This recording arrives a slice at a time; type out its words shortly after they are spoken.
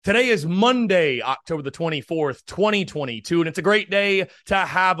Today is Monday, October the 24th, 2022, and it's a great day to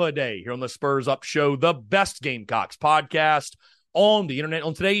have a day here on the Spurs Up Show, the best Gamecocks podcast on the internet.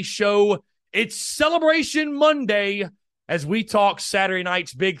 On today's show, it's Celebration Monday as we talk Saturday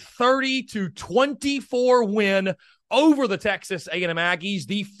night's big 30-24 win over the Texas A&M Aggies,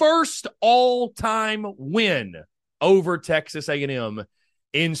 the first all-time win over Texas A&M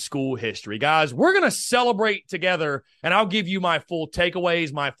in school history. Guys, we're going to celebrate together, and I'll give you my full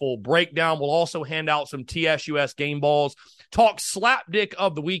takeaways, my full breakdown. We'll also hand out some TSUS game balls, talk slapdick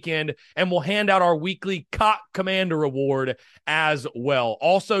of the weekend, and we'll hand out our weekly Cock Commander Award as well.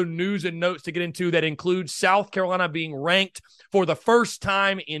 Also, news and notes to get into that includes South Carolina being ranked for the first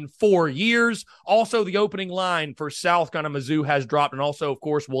time in 4 years. Also, the opening line for South Carolina Mizzou has dropped, and also, of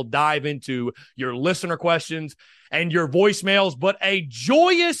course, we'll dive into your listener questions and your voicemails, but a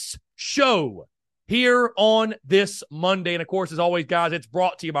joyous show here on this Monday. And of course, as always, guys, it's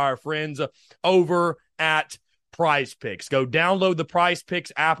brought to you by our friends over at Prize Picks. Go download the Prize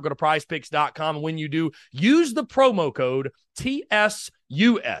Picks app, go to prizepicks.com. And when you do, use the promo code TSUS.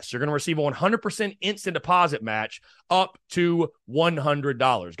 You're going to receive a 100% instant deposit match up to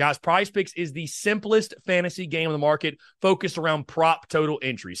 $100. Guys, Prize Picks is the simplest fantasy game on the market focused around prop total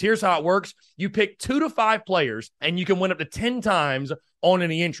entries. Here's how it works. You pick 2 to 5 players, and you can win up to 10 times on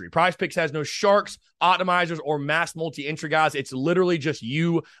any entry. Prize Picks has no sharks, optimizers, or mass multi-entry, guys. It's literally just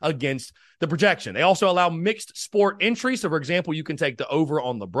you against the projection. They also allow mixed sport entry. So, for example, you can take the over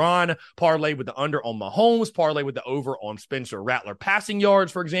on LeBron, parlay with the under on Mahomes, parlay with the over on Spencer Rattler passing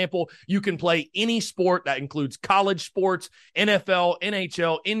yards, for example. You can play any sport that includes college sports, NFL,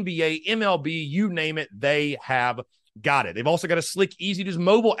 NHL, NBA, MLB, you name it, they have got it. They've also got a slick, easy-to-use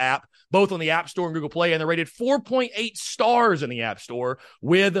mobile app, both on the App Store and Google Play, and they're rated 4.8 stars in the App Store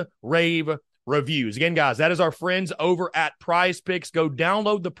with rave reviews. Again, guys, that is our friends over at Prize Picks. Go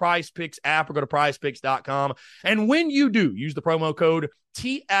download the Prize Picks app or go to prizepicks.com. And when you do, use the promo code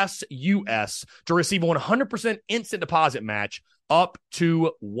TSUS to receive a 100% instant deposit match up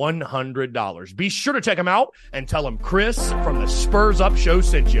to $100. Be sure to check them out and tell them Chris from the Spurs Up Show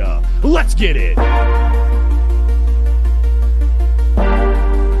sent you. Let's get it.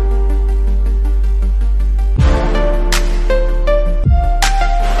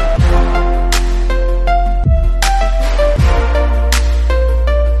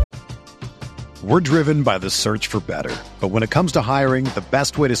 We're driven by the search for better. But when it comes to hiring, the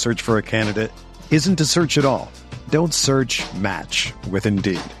best way to search for a candidate isn't to search at all. Don't search, match with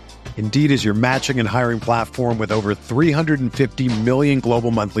Indeed. Indeed is your matching and hiring platform with over 350 million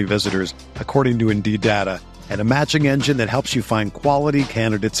global monthly visitors, according to Indeed data, and a matching engine that helps you find quality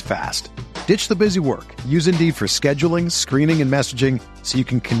candidates fast. Ditch the busy work. Use Indeed for scheduling, screening, and messaging so you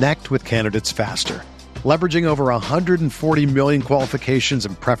can connect with candidates faster. Leveraging over 140 million qualifications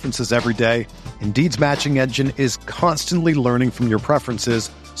and preferences every day, Indeed's matching engine is constantly learning from your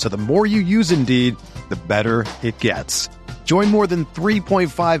preferences, so the more you use Indeed, the better it gets. Join more than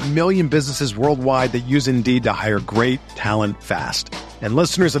 3.5 million businesses worldwide that use Indeed to hire great talent fast. And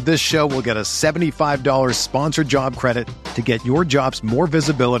listeners of this show will get a $75 sponsored job credit to get your jobs more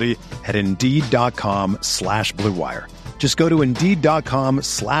visibility at Indeed.com/Blue Wire. Just go to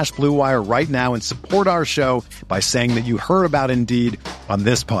Indeed.com/Blue Wire right now and support our show by saying that you heard about Indeed on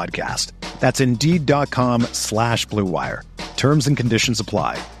this podcast. That's Indeed.com/Blue Wire. Terms and conditions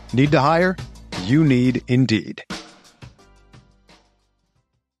apply. Need to hire? You need Indeed.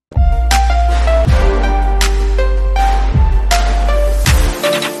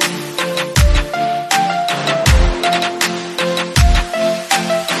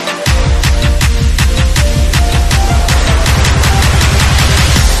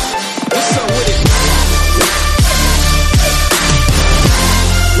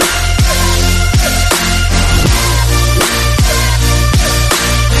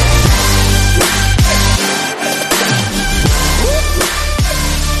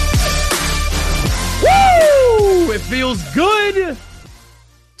 Feels good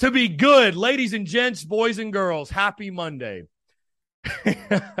to be good. Ladies and gents, boys and girls, happy Monday.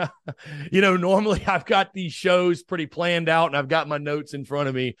 Normally I've got these shows pretty planned out and I've got my notes in front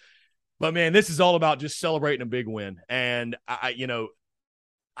of me. But, man, this is all about just celebrating a big win. And,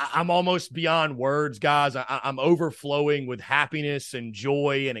 I'm almost beyond words, guys. I'm overflowing with happiness and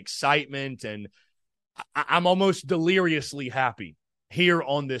joy and excitement. And I'm almost deliriously happy here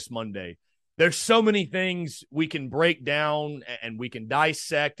on this Monday. There's so many things we can break down and we can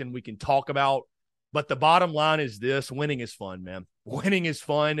dissect and we can talk about. But the bottom line is this: winning is fun, man. Winning is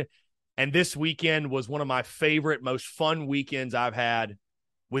fun. And this weekend was one of my favorite, most fun weekends I've had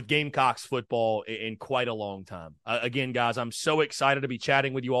with Gamecocks football in quite a long time. Again, guys, I'm so excited to be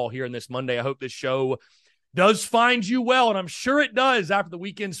chatting with you all here on this Monday. I hope this show does find you well, and I'm sure it does after the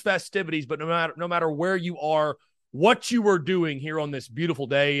weekend's festivities. But no matter where you are, what you are doing here on this beautiful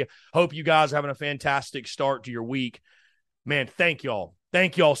day, hope you guys are having a fantastic start to your week. Man, thank y'all.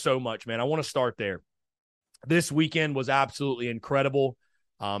 Thank y'all so much, man. I want to start there. This weekend was absolutely incredible,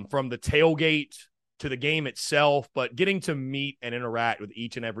 from the tailgate to the game itself, but getting to meet and interact with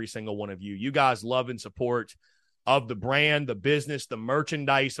each and every single one of you. You guys love and support of the brand, the business, the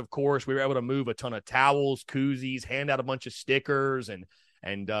merchandise. Of course, we were able to move a ton of towels, koozies, hand out a bunch of stickers,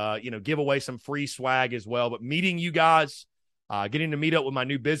 and give away some free swag as well. But meeting you guys, getting to meet up with my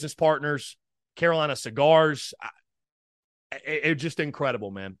new business partners, Carolina Cigars, it's just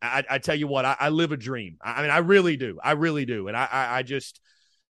incredible, man. I tell you what, I live a dream. I mean, I really do. I really do. And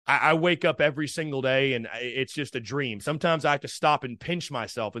I wake up every single day, and it's just a dream. Sometimes I have to stop and pinch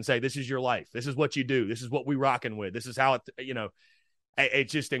myself and say, this is your life. This is what you do. This is what we rocking with. This is how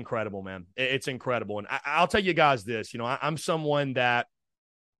it's just incredible, man. It's incredible. And I'll tell you guys this, I'm someone that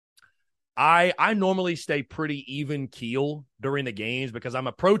I normally stay pretty even keel during the games because I'm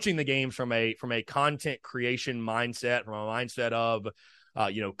approaching the games from a content creation mindset, from a mindset of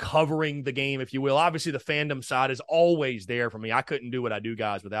covering the game, if you will. Obviously, the fandom side is always there for me. I couldn't do what I do,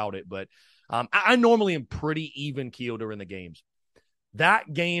 guys, without it. But I normally am pretty even keel during the games.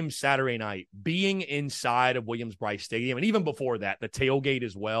 That game Saturday night, being inside of Williams-Brice Stadium, and even before that, the tailgate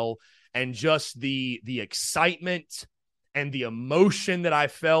as well, and just the excitement and the emotion that I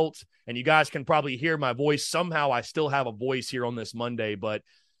felt, and you guys can probably hear my voice. Somehow I still have a voice here on this Monday, but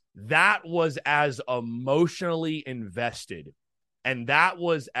that was as emotionally invested. And that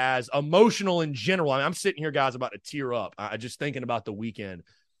was as emotional in general. I mean, I'm sitting here, guys, about to tear up. I just thinking about the weekend.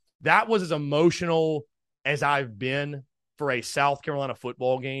 That was as emotional as I've been for a South Carolina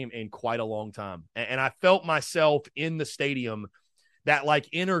football game in quite a long time. And I felt myself in the stadium, that like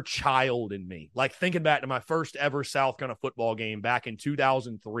inner child in me, like thinking back to my first ever South Carolina football game back in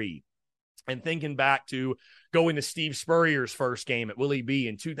 2003. And thinking back to going to Steve Spurrier's first game at Willie B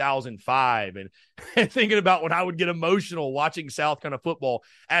in 2005 and thinking about when I would get emotional watching South Carolina football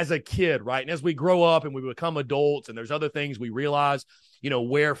as a kid, right? And as we grow up and we become adults and there's other things we realize,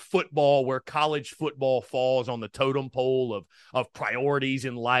 where college football falls on the totem pole of priorities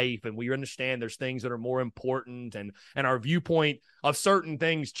in life. And we understand there's things that are more important and our viewpoint of certain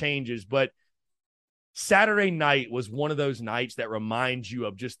things changes. But Saturday night was one of those nights that reminds you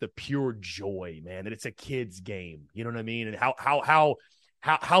of just the pure joy, man, that it's a kid's game. You know what I mean? And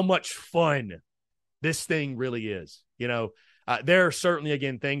how much fun this thing really is. There are certainly,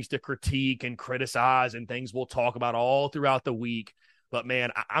 again, things to critique and criticize and things we'll talk about all throughout the week. But,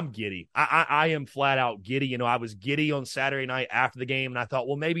 man, I'm giddy. I am flat out giddy. I was giddy on Saturday night after the game, and I thought,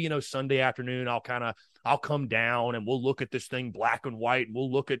 well, maybe, Sunday afternoon I'll come down and we'll look at this thing black and white, and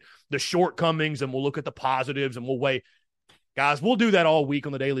we'll look at the shortcomings and we'll look at the positives and we'll weigh. Guys, we'll do that all week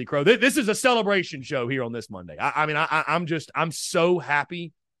on the Daily Crow. This is a celebration show here on this Monday. I'm so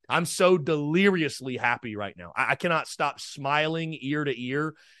happy. I'm so deliriously happy right now. I cannot stop smiling ear to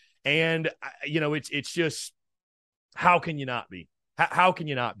ear. And, it's just, how can you not be? How can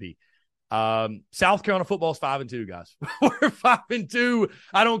you not be? South Carolina football is 5-2, guys. We're 5-2.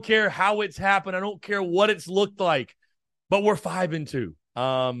 I don't care how it's happened. I don't care what it's looked like, but we're 5-2.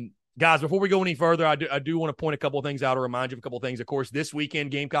 Guys, before we go any further, I do want to point a couple of things out or remind you of a couple of things. Of course, this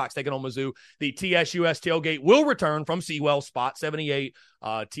weekend, Gamecocks taking on Mizzou. The TSUS tailgate will return from Sewell, Spot 78.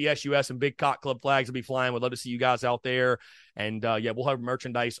 TSUS and Big Cock Club flags will be flying. We'd love to see you guys out there. And, we'll have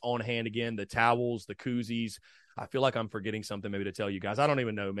merchandise on hand again, the towels, the koozies. I feel like I'm forgetting something maybe to tell you guys. I don't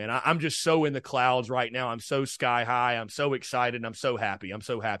even know, man. I'm just so in the clouds right now. I'm so sky high. I'm so excited. And I'm so happy. I'm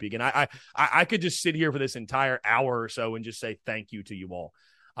so happy. Again, I could just sit here for this entire hour or so and just say thank you to you all.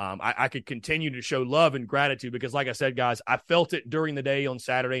 I could continue to show love and gratitude because, like I said, guys, I felt it during the day on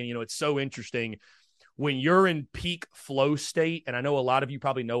Saturday. And, it's so interesting when you're in peak flow state. And I know a lot of you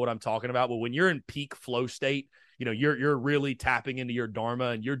probably know what I'm talking about, but when you're in peak flow state, you're really tapping into your dharma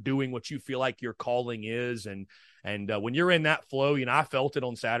and you're doing what you feel like your calling is. And when you're in that flow, I felt it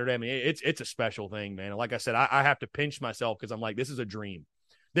on Saturday. I mean, it's a special thing, man. And like I said, I have to pinch myself because I'm like, this is a dream.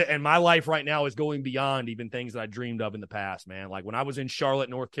 And my life right now is going beyond even things that I dreamed of in the past, man. Like when I was in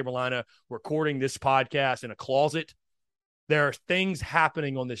Charlotte, North Carolina, recording this podcast in a closet, there are things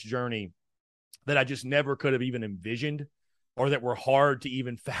happening on this journey that I just never could have even envisioned or that were hard to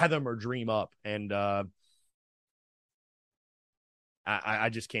even fathom or dream up. And I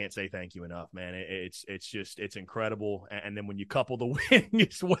just can't say thank you enough, man. It's incredible. And then when you couple the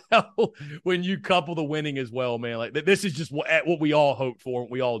winning as well, man, like this is just what we all hoped for,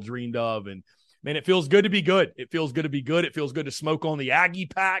 what we all dreamed of. And man, it feels good to be good. It feels good to be good. It feels good to smoke on the Aggie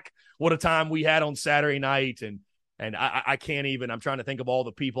pack. What a time we had on Saturday night. And I can't even, I'm trying to think of all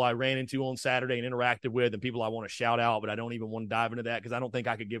the people I ran into on Saturday and interacted with and people I want to shout out, but I don't even want to dive into that because I don't think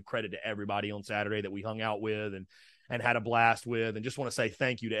I could give credit to everybody on Saturday that we hung out with and had a blast with, and just want to say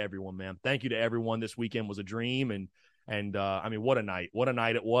thank you to everyone, man. Thank you to everyone. This weekend was a dream, and I mean, what a night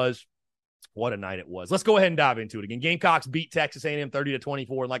it was. What a night it was. Let's go ahead and dive into it again. Gamecocks beat Texas A&M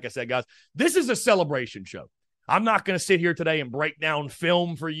 30-24, and like I said, guys, this is a celebration show. I'm not going to sit here today and break down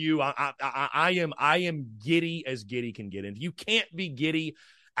film for you. I am giddy as giddy can get. And if you can't be giddy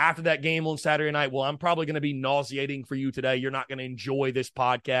after that game on Saturday night, well, I'm probably going to be nauseating for you today. You're not going to enjoy this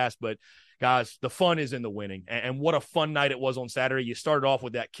podcast, but guys, the fun is in the winning. And what a fun night it was on Saturday. You started off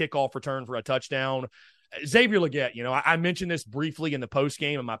with that kickoff return for a touchdown. Xavier Legette, I mentioned this briefly in the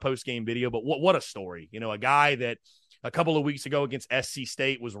postgame, in my postgame video, but what a story. A guy that a couple of weeks ago against SC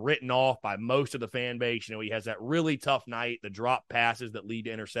State was written off by most of the fan base. He has that really tough night, the drop passes that lead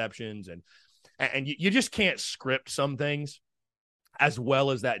to interceptions. And you just can't script some things as well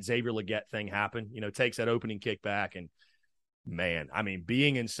as that Xavier Legette thing happened. Takes that opening kickback and, man, I mean,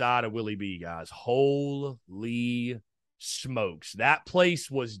 being inside of Willie B, guys, holy smokes. That place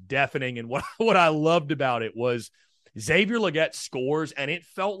was deafening, and what I loved about it was Xavier Legette scores, and it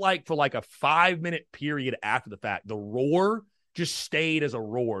felt like for like a 5-minute period after the fact, the roar just stayed as a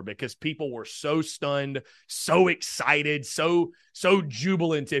roar because people were so stunned, so excited, so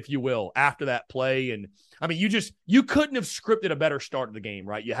jubilant, if you will, after that play. And I mean, you couldn't have scripted a better start of the game,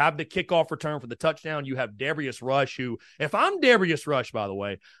 right? You have the kickoff return for the touchdown. You have Darius Rush, who, if I'm Darius Rush, by the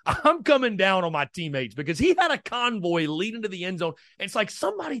way, I'm coming down on my teammates because he had a convoy leading to the end zone. And it's like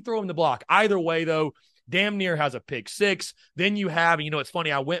somebody throw him the block. Either way, though, damn near has a pick six. Then you have, it's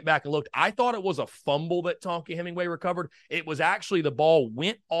funny, I went back and looked. I thought it was a fumble that Tonka Hemingway recovered. It was actually the ball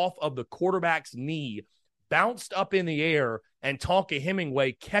went off of the quarterback's knee, bounced up in the air, and Tonka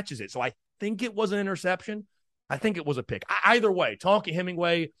Hemingway catches it. So I think it was an interception. I think it was a pick. Either way, Tonka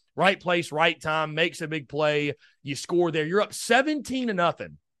Hemingway, right place, right time, makes a big play. You score there. You're up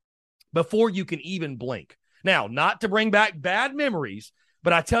 17-0 before you can even blink. Now, not to bring back bad memories,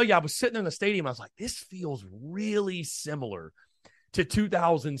 but I tell you, I was sitting in the stadium. I was like, this feels really similar to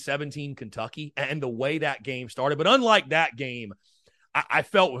 2017 Kentucky and the way that game started. But unlike that game, I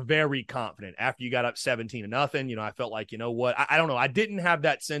felt very confident after you got up 17-0. I felt like, what? I don't know. I didn't have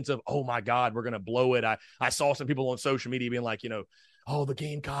that sense of, oh, my God, we're going to blow it. I saw some people on social media being like, oh, the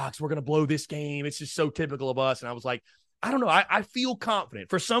Gamecocks, we're going to blow this game. It's just so typical of us. And I was like, I don't know. I feel confident.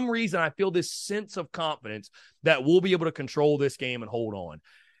 For some reason, I feel this sense of confidence that we'll be able to control this game and hold on.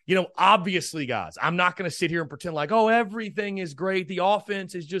 Obviously, guys, I'm not going to sit here and pretend like, oh, everything is great. The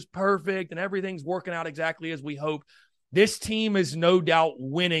offense is just perfect and everything's working out exactly as we hope. This team is no doubt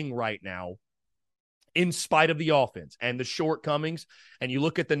winning right now in spite of the offense and the shortcomings. And you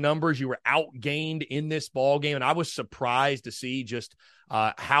look at the numbers, you were outgained in this ball game. And I was surprised to see just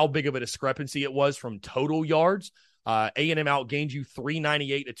how big of a discrepancy it was from total yards. A&M outgained you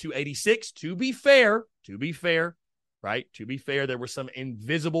 398 to 286. To be fair, right? To be fair, there was some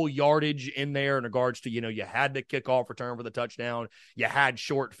invisible yardage in there in regards to, you had the kickoff return for the touchdown. You had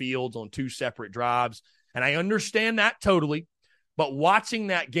short fields on 2 separate drives. And I understand that totally. But watching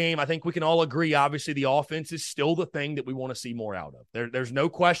that game, I think we can all agree, obviously, the offense is still the thing that we want to see more out of. There's no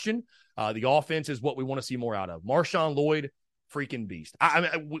question. The offense is what we want to see more out of. Marshawn Lloyd, freaking beast. I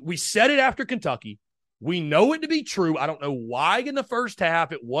mean, we said it after Kentucky. We know it to be true. I don't know why in the first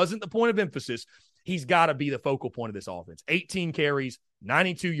half it wasn't the point of emphasis. He's got to be the focal point of this offense. 18 carries,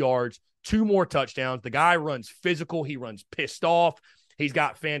 92 yards, 2 more touchdowns. The guy runs physical. He runs pissed off. He's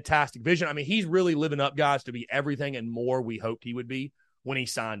got fantastic vision. I mean, he's really living up, guys, to be everything and more we hoped he would be when he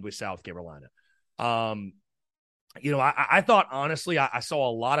signed with South Carolina. I thought, honestly, I saw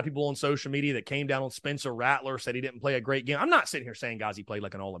a lot of people on social media that came down on Spencer Rattler, said he didn't play a great game. I'm not sitting here saying, guys, he played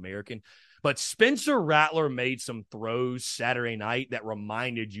like an All-American, but Spencer Rattler made some throws Saturday night that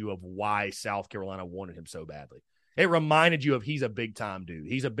reminded you of why South Carolina wanted him so badly. It reminded you of he's a big-time dude.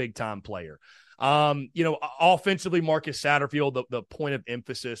 He's a big-time player. Offensively, Marcus Satterfield, the point of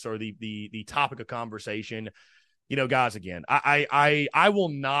emphasis or the topic of conversation, guys, again, I will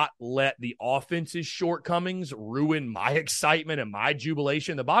not let the offense's shortcomings ruin my excitement and my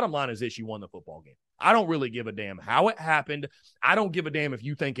jubilation. The bottom line is this: you won the football game. I don't really give a damn how it happened. I don't give a damn if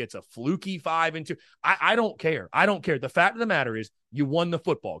you think it's a fluky 5-2. I don't care. I don't care. The fact of the matter is you won the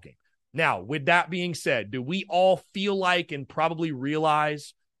football game. Now, with that being said, do we all feel like and probably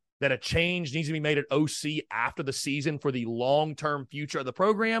realize that a change needs to be made at OC after the season for the long-term future of the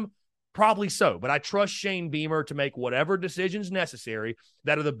program? Probably so, but I trust Shane Beamer to make whatever decisions necessary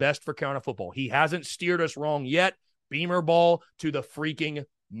that are the best for Carolina football. He hasn't steered us wrong yet. Beamer ball to the freaking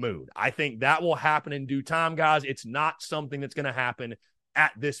moon. I think that will happen in due time, guys. It's not something that's going to happen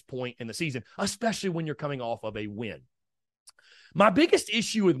at this point in the season, especially when you're coming off of a win. My biggest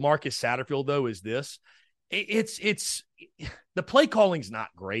issue with Marcus Satterfield, though, is this. It's the play calling's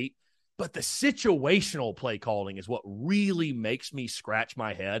not great, but the situational play calling is what really makes me scratch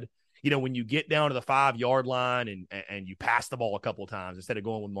my head. When you get down to the 5-yard line and you pass the ball a couple of times instead of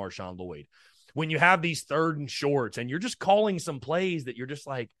going with Marshawn Lloyd. When you have these 3rd and shorts and you're just calling some plays that you're just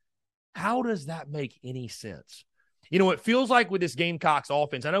like, how does that make any sense? It feels like with this Gamecocks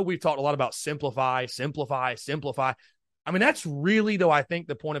offense, I know we've talked a lot about simplify. I mean, that's really, though, I think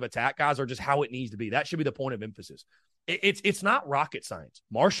the point of attack, guys, are just how it needs to be. That should be the point of emphasis. It's not rocket science.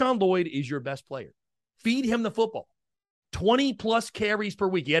 Marshawn Lloyd is your best player. Feed him the football. 20-plus carries per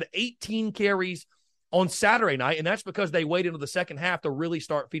week. He had 18 carries on Saturday night, and that's because they waited until the second half to really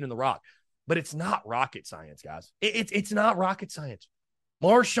start feeding the rock. But it's not rocket science, guys. It's not rocket science.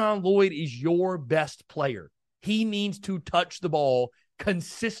 Marshawn Lloyd is your best player. He needs to touch the ball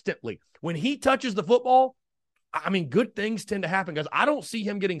consistently. When he touches the football, I mean, good things tend to happen because I don't see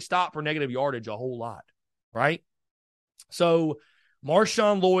him getting stopped for negative yardage a whole lot, right? So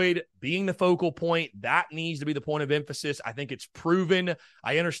Marshawn Lloyd being the focal point, that needs to be the point of emphasis. I think it's proven.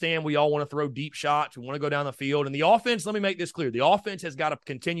 I understand we all want to throw deep shots. We want to go down the field. And the offense, let me make this clear. The offense has got to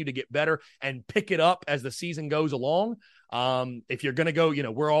continue to get better and pick it up as the season goes along. If you're going to go,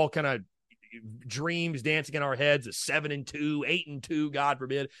 we're all kind of dreams dancing in our heads, a 7-2, 8-2, God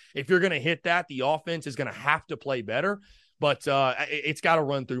forbid. If you're going to hit that, the offense is going to have to play better. But it's got to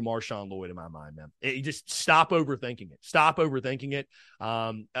run through Marshawn Lloyd in my mind, man. You just stop overthinking it. Stop overthinking it.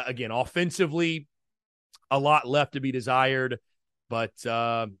 Again, offensively, a lot left to be desired. But,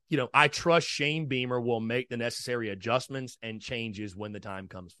 I trust Shane Beamer will make the necessary adjustments and changes when the time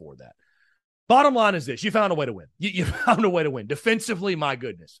comes for that. Bottom line is this. You found a way to win. You found a way to win. Defensively, my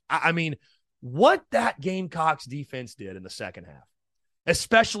goodness. I mean, what that Gamecocks defense did in the second half,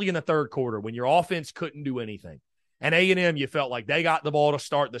 especially in the third quarter when your offense couldn't do anything. And A&M, you felt like they got the ball to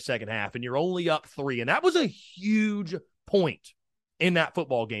start the second half, and you're only up 3. And that was a huge point in that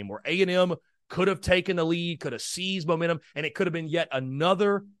football game where A&M could have taken the lead, could have seized momentum, and it could have been yet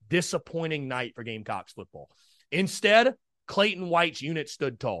another disappointing night for Gamecocks football. Instead, Clayton White's unit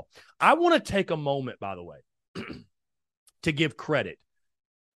stood tall. I want to take a moment, by the way, to give credit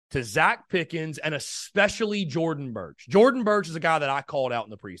to Zach Pickens and especially Jordan Burch. Jordan Burch is a guy that I called out in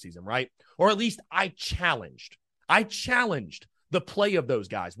the preseason, right? Or at least I challenged the play of those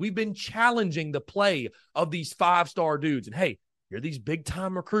guys. We've been challenging the play of these 5-star dudes. And hey, you're these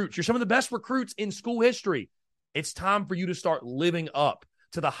big-time recruits. You're some of the best recruits in school history. It's time for you to start living up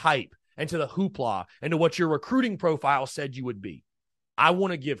to the hype and to the hoopla and to what your recruiting profile said you would be. I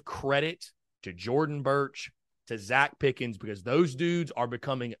want to give credit to Jordan Burch, to Zach Pickens, because those dudes are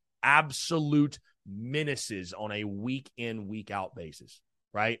becoming absolute menaces on a week-in, week-out basis,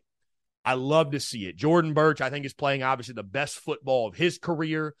 right? I love to see it. Jordan Burch, I think, is playing obviously the best football of his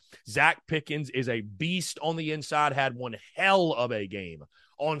career. Zach Pickens is a beast on the inside, had one hell of a game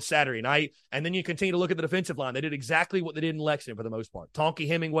on Saturday night. And then you continue to look at the defensive line. They did exactly what they did in Lexington for the most part. Tonky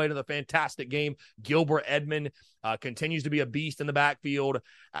Hemingway did a fantastic game. Gilbert Edmond continues to be a beast in the backfield.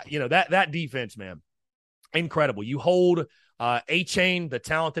 That defense, man, incredible. You hold A-Chain, the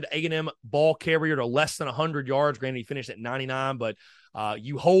talented A&M ball carrier, to less than 100 yards. Granted, he finished at 99, but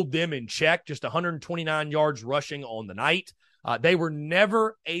you hold them in check, just 129 yards rushing on the night. They were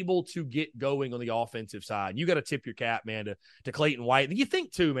never able to get going on the offensive side. You got to tip your cap, man, to Clayton White. And you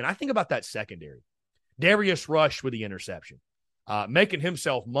think, too, man, I think about that secondary. Darius Rush with the interception, making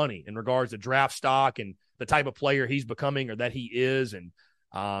himself money in regards to draft stock and the type of player he's becoming or that he is. And,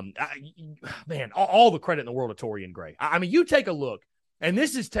 man, all the credit in the world to Torian Gray. I mean, you take a look, and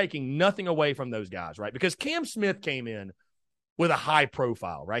this is taking nothing away from those guys, right? Because Cam Smith came in with a high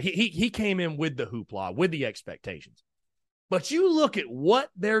profile, right? He came in with the hoopla, with the expectations. But you look at what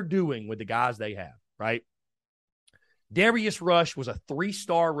they're doing with the guys they have, right? Darius Rush was a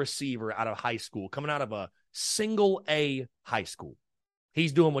 3-star receiver out of high school, coming out of a single A high school.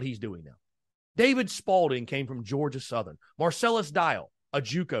 He's doing what he's doing now. David Spalding came from Georgia Southern. Marcellus Dial, a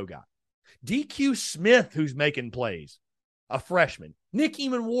JUCO guy. DQ Smith, who's making plays, a freshman. Nick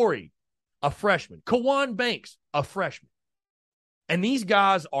Emanwari, a freshman. Kawan Banks, a freshman. And these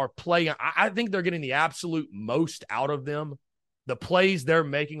guys are playing. I think they're getting the absolute most out of them the plays they're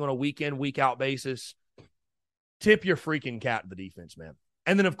making on a week in, week out basis, tip your freaking cap to the defense, man.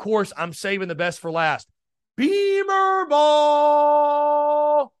 And then, of course, I'm saving the best for last. Beamer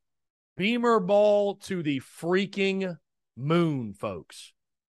ball. Beamer ball to the freaking moon, folks.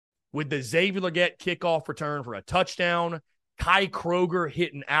 With the Xavier Legette kickoff return for a touchdown, Kai Kroger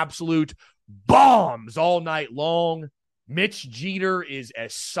hitting absolute bombs all night long. Mitch Jeter is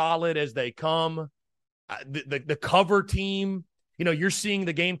as solid as they come. The cover team, you're seeing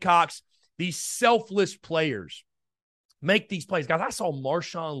the Gamecocks, these selfless players make these plays. Guys, I saw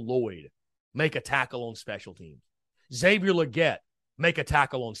Marshawn Lloyd make a tackle on special teams. Xavier Legette make a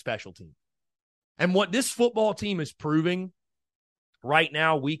tackle on special teams. And what this football team is proving right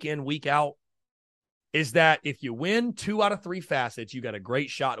now, week in, week out, is that if you win 2 out of 3 facets, you got a great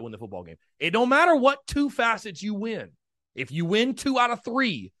shot to win the football game. It don't matter what 2 facets you win. If you win 2 out of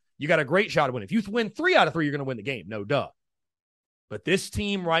 3, you got a great shot to win. If you win 3 out of 3, you're going to win the game. No duh. But this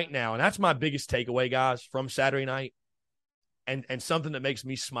team right now, and that's my biggest takeaway, guys, from Saturday night, and something that makes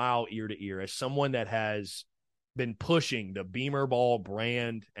me smile ear to ear as someone that has been pushing the Beamer Ball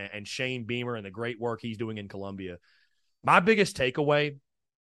brand and Shane Beamer and the great work he's doing in Columbia. My biggest takeaway,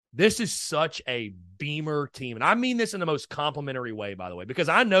 this is such a Beamer team. And I mean this in the most complimentary way, by the way, because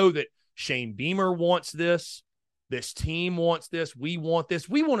I know that Shane Beamer wants this. This team wants this. We want this.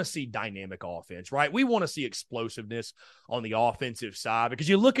 We want to see dynamic offense, right? We want to see explosiveness on the offensive side because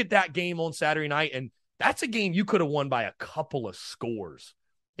you look at that game on Saturday night, and that's a game you could have won by a couple of scores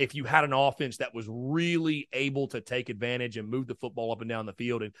if you had an offense that was really able to take advantage and move the football up and down the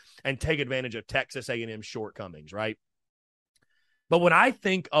field and take advantage of Texas A&M's shortcomings, right? But when I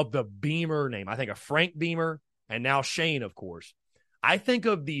think of the Beamer name, I think of Frank Beamer and now Shane, of course. I think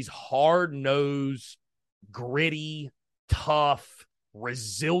of these hard-nosed, gritty, tough,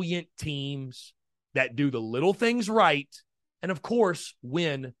 resilient teams that do the little things right and, of course,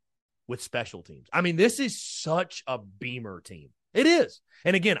 win with special teams. I mean, this is such a Beamer team. It is.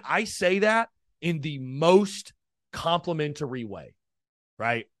 And again, I say that in the most complimentary way,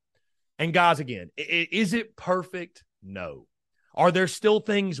 right? And guys, again, is it perfect? No. Are there still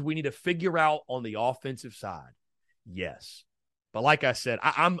things we need to figure out on the offensive side? Yes. But like I said,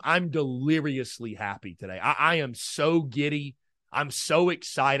 I'm deliriously happy today. I am so giddy. I'm so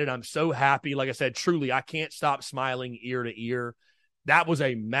excited. I'm so happy. Like I said, truly, I can't stop smiling ear to ear. That was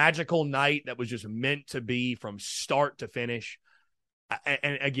a magical night that was just meant to be from start to finish.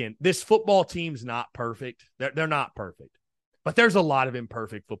 And again, this football team's not perfect. They're not perfect. But there's a lot of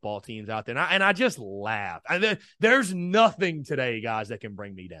imperfect football teams out there. And I just laugh. There's nothing today, guys, that can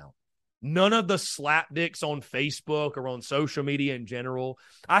bring me down. None of the slapdicks on Facebook or on social media in general.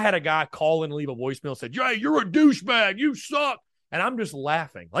 I had a guy call in and leave a voicemail and said, "Jay, you're a douchebag. You suck." And I'm just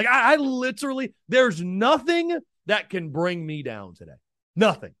laughing. Like, I literally, there's nothing that can bring me down today.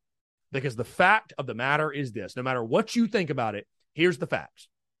 Nothing. Because the fact of the matter is this. No matter what you think about it, here's the facts.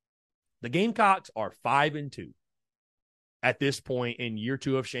 The Gamecocks are 5-2 at this point in year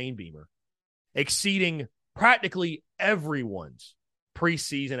 2 of Shane Beamer, exceeding practically everyone's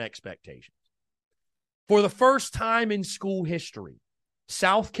preseason expectations. For the first time in school history,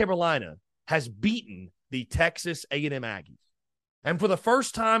 South Carolina has beaten the Texas A&M Aggies. And for the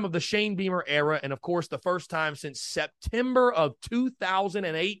first time of the Shane Beamer era, and of course the first time since September of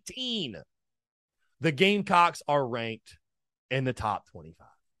 2018, the Gamecocks are ranked in the top 25.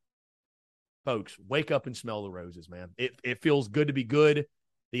 Folks, wake up and smell the roses, man. It feels good to be good.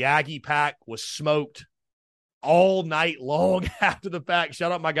 The Aggie pack was smoked all night long after the fact.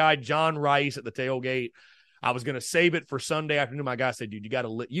 Shout out my guy John Rice at the tailgate. I was going to save it for Sunday afternoon. My guy said, "Dude, you got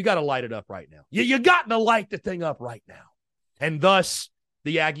to light it up right now. You got to light the thing up right now." And thus,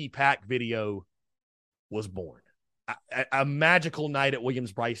 the Aggie pack video was born. A magical night at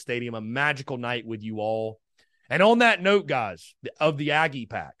Williams-Brice Stadium, a magical night with you all. And on that note, guys, of the Aggie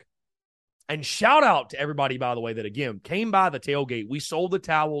pack, and shout out to everybody, by the way, that, again, came by the tailgate. We sold the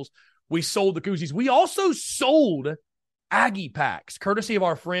towels. We sold the koozies. We also sold Aggie packs, courtesy of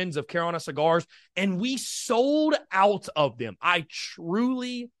our friends of Carolina Cigars, and we sold out of them. I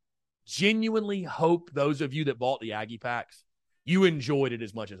truly, genuinely hope those of you that bought the Aggie packs, you enjoyed it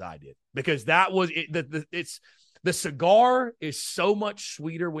as much as I did, because that was it. The cigar is so much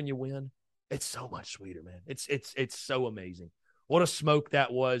sweeter when you win. It's so much sweeter, man. It's so amazing. What a smoke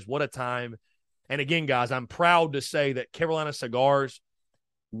that was. What a time. And again, guys, I'm proud to say that Carolina Cigars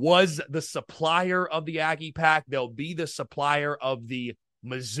was the supplier of the Aggie pack. They'll be the supplier of the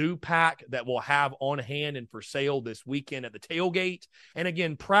Mizzou pack that we'll have on hand and for sale this weekend at the tailgate. And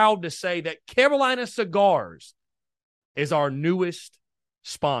again, proud to say that Carolina Cigars is our newest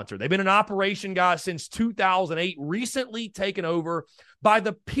sponsor. They've been in operation, guys, since 2008, recently taken over by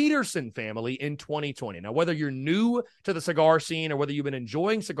the Peterson family in 2020. Now, whether you're new to the cigar scene or whether you've been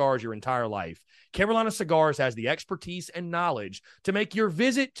enjoying cigars your entire life, Carolina Cigars has the expertise and knowledge to make your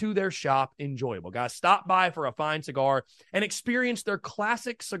visit to their shop enjoyable. Guys, stop by for a fine cigar and experience their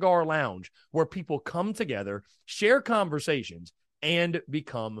classic cigar lounge where people come together, share conversations, and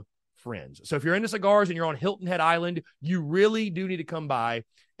become friends. So if you're into cigars and you're on Hilton Head Island, you really do need to come by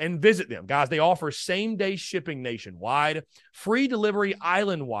and visit them. Guys, they offer same-day shipping nationwide, free delivery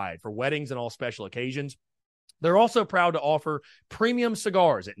island-wide for weddings and all special occasions. They're also proud to offer premium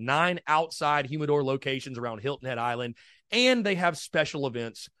cigars at 9 outside humidor locations around Hilton Head Island, and they have special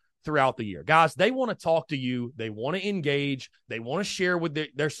events throughout the year. Guys, they want to talk to you. They want to engage. They want to share with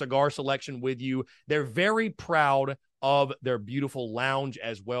their cigar selection with you. They're very proud of their beautiful lounge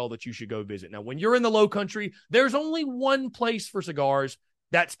as well that you should go visit. Now, when you're in the Low Country, there's only one place for cigars.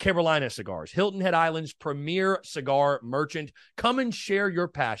 That's Carolina Cigars, Hilton Head Island's premier cigar merchant. Come and share your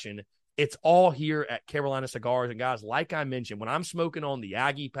passion. It's all here at Carolina Cigars. And guys, like I mentioned, when I'm smoking on the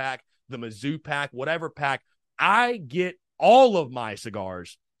Aggie pack, the Mizzou pack, whatever pack, I get all of my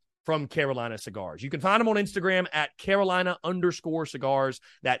cigars from Carolina Cigars. You can find them on Instagram at Carolina_cigars.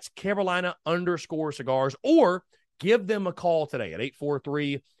 That's Carolina_cigars. Or give them a call today at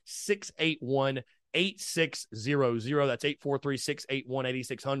 843-681-8600. That's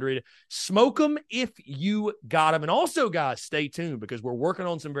 843-681-8600. Smoke them if you got them. And also, guys, stay tuned because we're working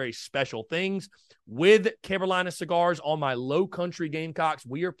on some very special things with Carolina Cigars on my Low Country Gamecocks.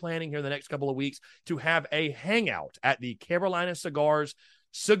 We are planning here in the next couple of weeks to have a hangout at the Carolina Cigars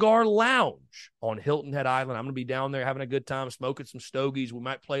Cigar Lounge on Hilton Head Island. I'm going to be down there having a good time, smoking some stogies. We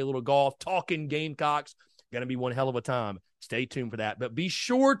might play a little golf, talking Gamecocks. Going to be one hell of a time. Stay tuned for that. But be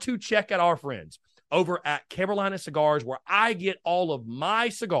sure to check out our friends over at Carolina Cigars, where I get all of my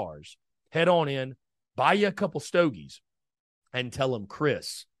cigars. Head on in, buy you a couple stogies, and tell them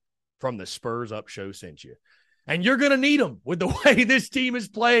Chris from the Spurs Up Show sent you. And you're going to need them with the way this team is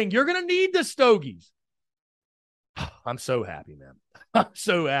playing. You're going to need the stogies. I'm so happy, man. I'm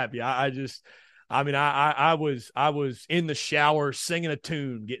so happy. I was in the shower singing a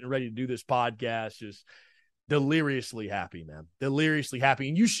tune, getting ready to do this podcast, just deliriously happy, man. Deliriously happy.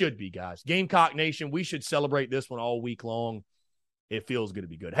 And you should be, guys. Gamecock Nation, we should celebrate this one all week long. It feels good to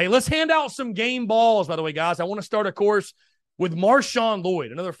be good. Hey, let's hand out some game balls, by the way, guys. I want to start, of course, with Marshawn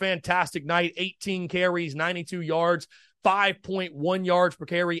Lloyd. Another fantastic night. 18 carries, 92 yards, 5.1 yards per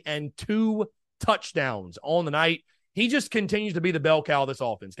carry, and 2 touchdowns on the night. He just continues to be the bell cow of this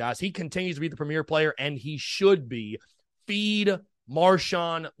offense, guys. He continues to be the premier player, and he should be. Feed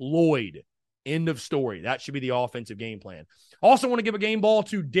Marshawn Lloyd. End of story. That should be the offensive game plan. Also want to give a game ball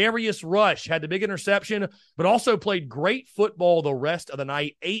to Darius Rush. Had the big interception, but also played great football the rest of the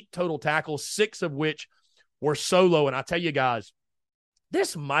night. 8 total tackles, 6 of which were solo. And I tell you guys,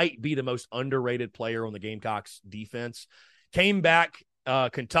 this might be the most underrated player on the Gamecocks defense. Came back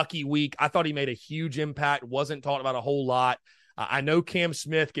Kentucky week. I thought he made a huge impact. Wasn't talked about a whole lot. I know Cam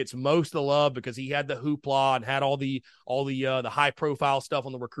Smith gets most of the love because he had the hoopla and had all the high profile stuff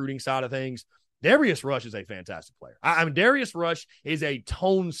on the recruiting side of things. Darius Rush is a fantastic player. I mean, Darius Rush is a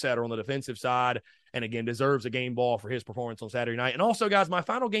tone setter on the defensive side, and again deserves a game ball for his performance on Saturday night. And also, guys, my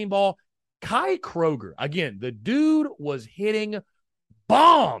final game ball, Kai Kroger. Again, the dude was hitting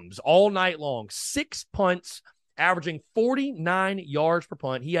bombs all night long. 6 punts, averaging 49 yards per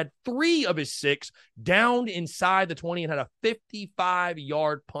punt. He had 3 of his 6 downed inside the 20 and had a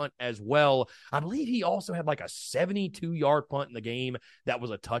 55-yard punt as well. I believe he also had like a 72-yard punt in the game that was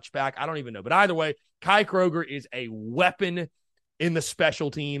a touchback. I don't even know. But either way, Kai Kroger is a weapon in the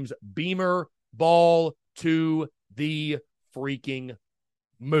special teams. Beamer ball to the freaking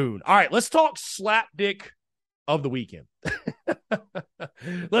moon. All right, let's talk slapdick of the weekend.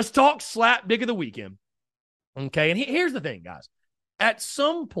 Let's talk slapdick of the weekend. Okay, and here's the thing, guys. At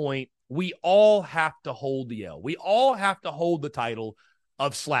some point, we all have to hold the L. We all have to hold the title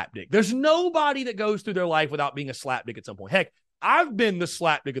of slapdick. There's nobody that goes through their life without being a slapdick at some point. Heck, I've been the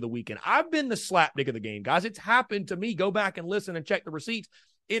slapdick of the weekend. I've been the slapdick of the game, guys. It's happened to me. Go back and listen and check the receipts.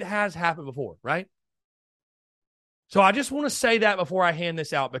 It has happened before, right? So I just want to say that before I hand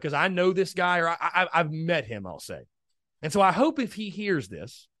this out because I know this guy or I've met him, I'll say. And so I hope if he hears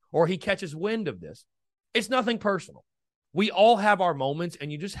this or he catches wind of this, it's nothing personal. We all have our moments,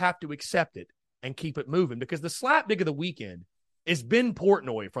 and you just have to accept it and keep it moving because the slapdick of the weekend is Ben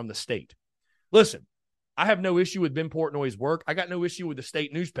Portnoy from the State. Listen, I have no issue with Ben Portnoy's work. I got no issue with the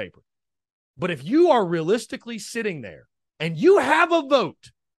State newspaper. But if you are realistically sitting there and you have a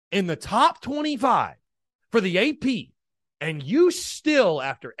vote in the top 25 for the AP And you still,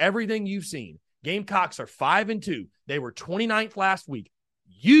 after everything you've seen, Gamecocks are 5-2. They were 29th last week.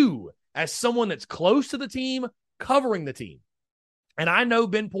 You, as someone that's close to the team, covering the team. And I know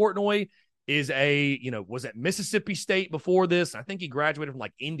Ben Portnoy is was at Mississippi State before this. I think he graduated from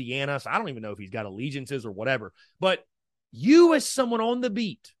like Indiana. So I don't even know if he's got allegiances or whatever. But you, as someone on the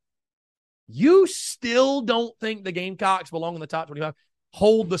beat, you still don't think the Gamecocks belong in the top 25?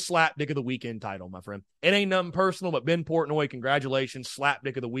 Hold the slap dick of the weekend title, my friend. It ain't nothing personal, but Ben Portnoy, congratulations. Slap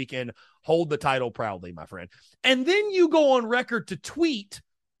dick of the weekend. Hold the title proudly, my friend. And then you go on record to tweet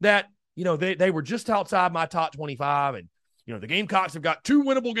that, they were just outside my top 25, and the Gamecocks have got 2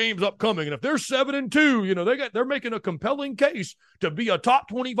 winnable games upcoming, and if they're 7-2, they're making a compelling case to be a top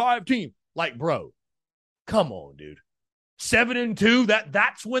 25 team. Like, bro, come on, dude. 7-2,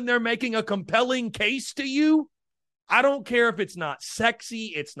 that's when they're making a compelling case to you? I don't care if it's not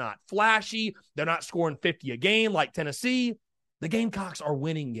sexy, it's not flashy, they're not scoring 50 a game like Tennessee. The Gamecocks are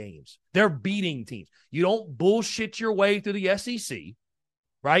winning games. They're beating teams. You don't bullshit your way through the SEC,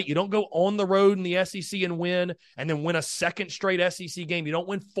 right? You don't go on the road in the SEC and win a second straight SEC game. You don't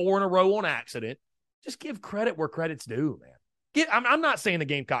win 4 in a row on accident. Just give credit where credit's due, man. I'm not saying the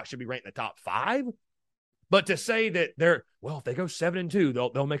Gamecocks should be ranked in the top 5, but to say that if they go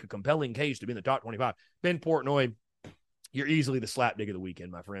 7-2, they'll make a compelling case to be in the top 25. Ben Portnoy, you're easily the slap dig of the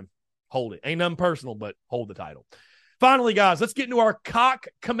weekend, my friend. Hold it. Ain't nothing personal, but hold the title. Finally, guys, let's get into our Cock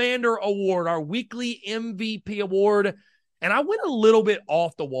Commander Award, our weekly MVP award. And I went a little bit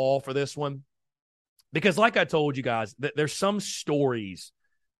off the wall for this one because, like I told you guys, there's some stories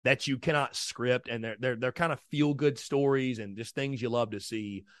that you cannot script, and they're kind of feel-good stories and just things you love to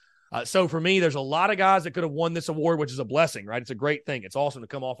see. So for me, there's a lot of guys that could have won this award, which is a blessing, right? It's a great thing. It's awesome to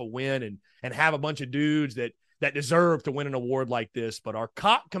come off a win and have a bunch of dudes that deserve to win an award like this. But our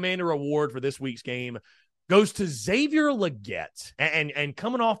Cock Commander Award for this week's game goes to Xavier Legette. And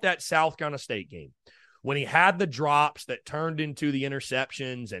coming off that South Carolina State game, when he had the drops that turned into the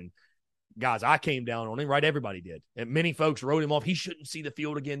interceptions, and guys, I came down on him, right? Everybody did. And many folks wrote him off. He shouldn't see the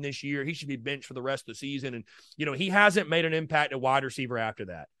field again this year. He should be benched for the rest of the season. And, he hasn't made an impact at wide receiver after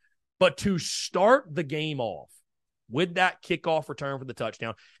that. But to start the game off with that kickoff return for the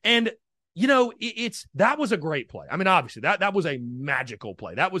touchdown, and that was a great play. I mean, obviously, that was a magical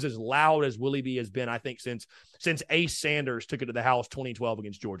play. That was as loud as Willie B has been, I think, since Ace Sanders took it to the house 2012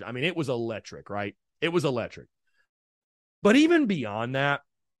 against Georgia. I mean, it was electric, right? It was electric. But even beyond that,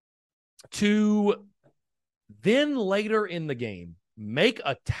 to then later in the game make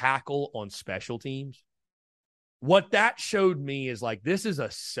a tackle on special teams, what that showed me is like, this is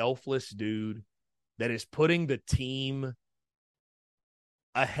a selfless dude that is putting the team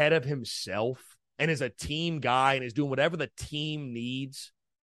ahead of himself and is a team guy and is doing whatever the team needs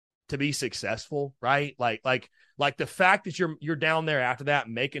to be successful, right? Like the fact that you're down there after that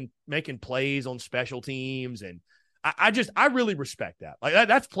making plays on special teams, and I really respect that. Like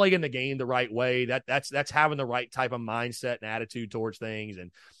that's playing the game the right way. That's having the right type of mindset and attitude towards things.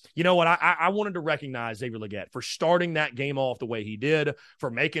 And you know what? I wanted to recognize Xavier Legette for starting that game off the way he did, for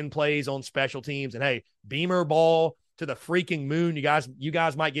making plays on special teams. And hey, Beamer ball to the freaking moon. You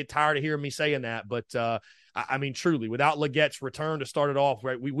guys might get tired of hearing me saying that, but I mean, truly, without Legette's return to start it off,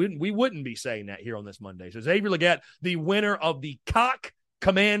 right, we wouldn't be saying that here on this Monday. So Xavier Legette, the winner of the Cock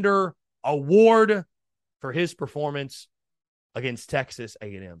Commander Award for his performance against Texas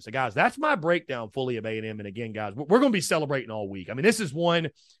A&M. So, guys, that's my breakdown fully of A&M. And again, guys, we're going to be celebrating all week. I mean, this is one,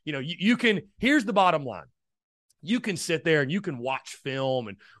 you can – here's the bottom line. You can sit there and you can watch film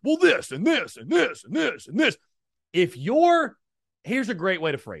and, well, this and this and this and this and this. Here's a great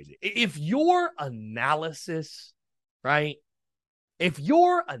way to phrase it. If your analysis, right, if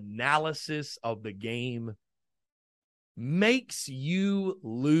your analysis of the game makes you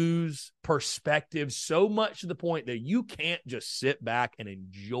lose perspective so much to the point that you can't just sit back and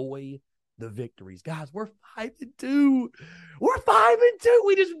enjoy the victories. Guys, we're 5-2. We're 5-2.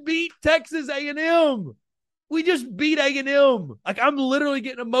 We just beat Texas A&M. We just beat A&M. Like, I'm literally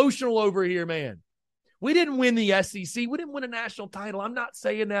getting emotional over here, man. We didn't win the SEC. We didn't win a national title. I'm not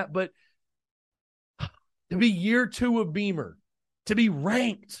saying that, but to be year 2 of Beamer, to be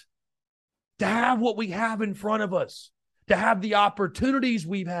ranked, to have what we have in front of us, to have the opportunities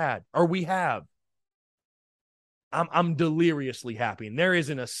we have, I'm deliriously happy. And there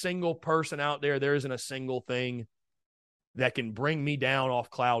isn't a single person out there, there isn't a single thing that can bring me down off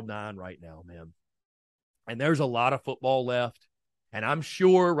cloud 9 right now, man. And there's a lot of football left. And I'm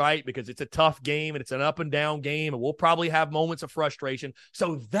sure, right, because it's a tough game and it's an up and down game, and we'll probably have moments of frustration.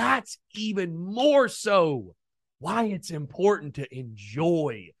 So that's even more so why it's important to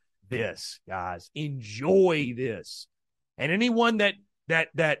enjoy this, guys. Enjoy this. And anyone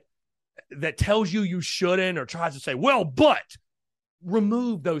that tells you shouldn't or tries to say, well, but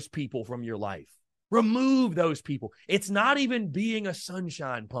remove those people from your life. Remove those people. It's not even being a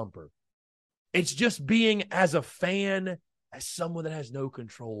sunshine pumper. It's just being, as a fan, as someone that has no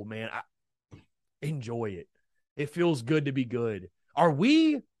control, man. Enjoy it. It feels good to be good. Are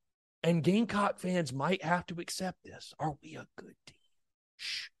we, and Gamecock fans might have to accept this, are we a good team?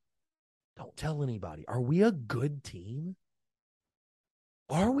 Shh. Don't tell anybody. Are we a good team?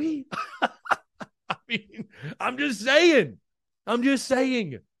 Are we? I mean, I'm just saying.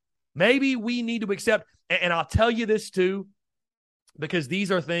 Maybe we need to accept, and I'll tell you this too, because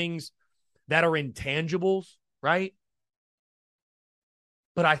these are things that are intangibles, right?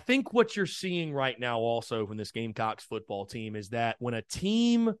 But I think what you're seeing right now also from this Gamecocks football team is that when a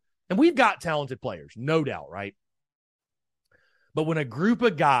team, and we've got talented players, no doubt, right? But when a group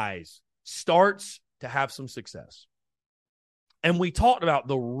of guys starts to have some success, and we talked about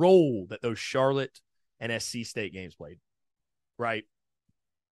the role that those Charlotte and SC State games played, right?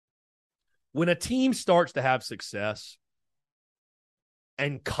 When a team starts to have success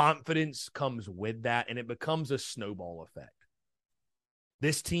and confidence comes with that, and it becomes a snowball effect.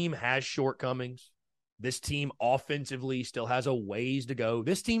 This team has shortcomings. This team offensively still has a ways to go.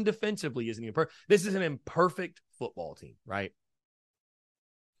 This team defensively isn't even perfect. This is an imperfect football team, right?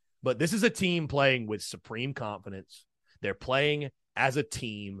 But this is a team playing with supreme confidence. They're playing as a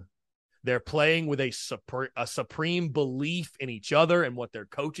team. They're playing with a supreme belief in each other and what their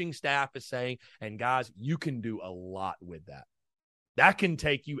coaching staff is saying. And guys, you can do a lot with that. That can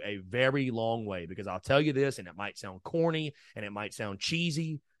take you a very long way, because I'll tell you this, and it might sound corny and it might sound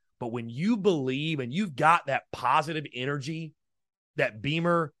cheesy, but when you believe and you've got that positive energy that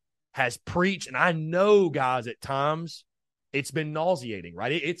Beamer has preached, and I know, guys, at times it's been nauseating,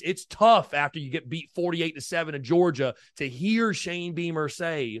 right? It's tough after you get beat 48-7 in Georgia to hear Shane Beamer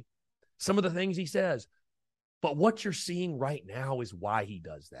say some of the things he says. But what you're seeing right now is why he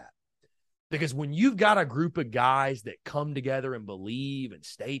does that. Because when you've got a group of guys that come together and believe and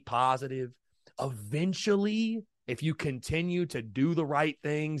stay positive, eventually, if you continue to do the right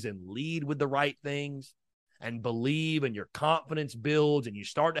things and lead with the right things and believe, and your confidence builds and you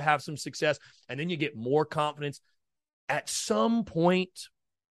start to have some success, and then you get more confidence, at some point,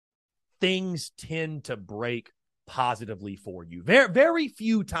 things tend to break positively for you. Very, very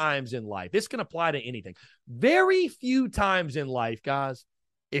few times in life, this can apply to anything. Very few times in life, guys,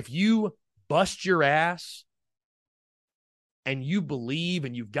 if you bust your ass and you believe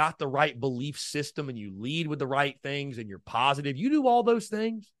and you've got the right belief system and you lead with the right things and you're positive, you do all those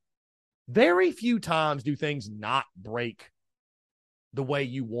things, very few times do things not break the way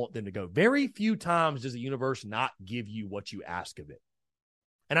you want them to go. Very few times does the universe not give you what you ask of it.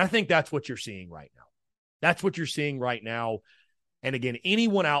 And I think that's what you're seeing right now. That's what you're seeing right now. And again,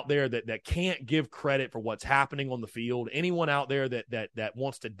 anyone out there that can't give credit for what's happening on the field, anyone out there that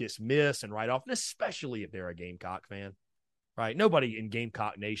wants to dismiss and write off, and especially if they're a Gamecock fan, right? Nobody in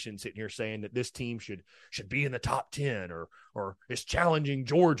Gamecock Nation sitting here saying that this team should be in the top 10 or is challenging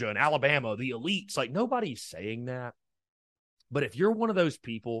Georgia and Alabama, the elites. Like, nobody's saying that. But if you're one of those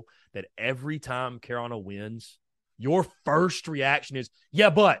people that every time Carolina wins, your first reaction is, yeah,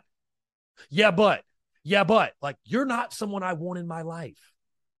 but, like, you're not someone I want in my life.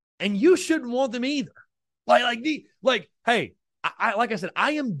 And you shouldn't want them either. Hey, like I said,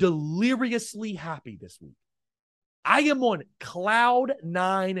 I am deliriously happy this week. I am on cloud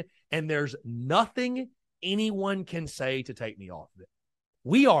 9, and there's nothing anyone can say to take me off of it.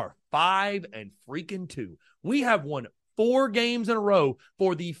 We are 5-2. We have won 4 games in a row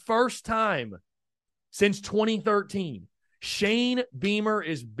for the first time since 2013. Shane Beamer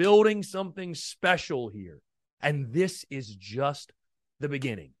is building something special here, and this is just the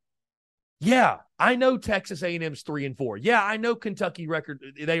beginning. Yeah, I know Texas A&M's 3-4. Yeah, I know Kentucky record,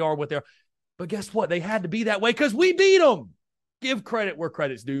 they are what they are. But guess what? They had to be that way because we beat them. Give credit where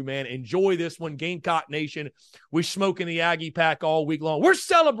credit's due, man. Enjoy this one. Gamecock Nation, we're smoking the Aggie pack all week long. We're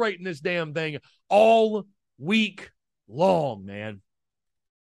celebrating this damn thing all week long, man.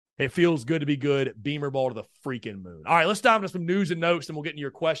 It feels good to be good. Beamer ball to the freaking moon. All right, let's dive into some news and notes, and we'll get into your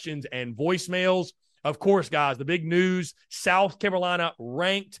questions and voicemails. Of course, guys, the big news, South Carolina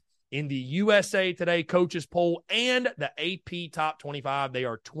ranked in the USA Today coaches poll and the AP Top 25. They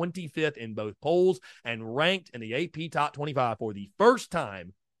are 25th in both polls and ranked in the AP Top 25 for the first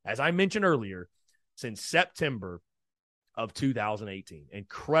time, as I mentioned earlier, since September of 2018.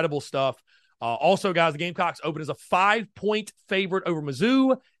 Incredible stuff. Also, guys, the Gamecocks open as a 5-point favorite over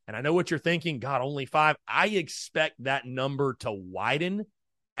Mizzou. And I know what you're thinking. God, only 5. I expect that number to widen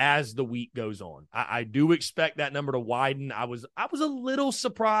as the week goes on. I do expect that number to widen. I was a little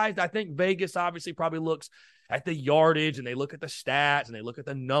surprised. I think Vegas obviously probably looks at the yardage and they look at the stats and they look at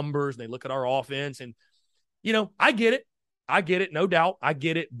the numbers and they look at our offense. And, I get it. No doubt. I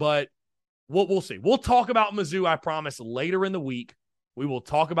get it. But we'll see. We'll talk about Mizzou, I promise, later in the week. We will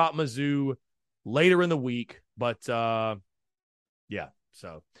talk about Mizzou later in the week. But, yeah.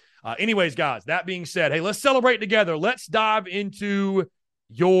 So, anyways, guys, that being said, hey, let's celebrate together. Let's dive into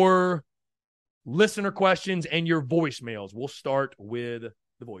your listener questions and your voicemails. We'll start with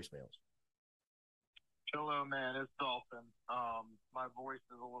the voicemails. Hello, man. It's Dolphin. My voice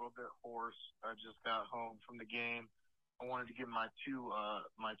is a little bit hoarse. I just got home from the game. I wanted to give my two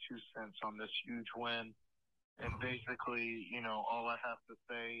cents on this huge win. And basically, all I have to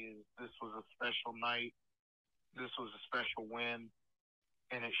say is this was a special night. This was a special win.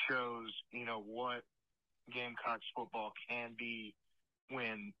 And it shows, what Gamecocks football can be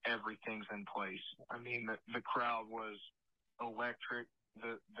when everything's in place. I mean, the crowd was electric.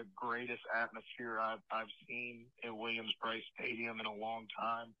 The greatest atmosphere I've seen in Williams-Brice Stadium in a long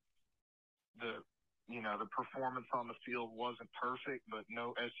time. The performance on the field wasn't perfect, but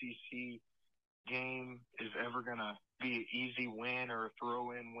no SEC game is ever going to be an easy win or a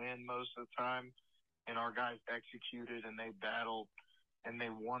throw-in win most of the time. And our guys executed and they battled and they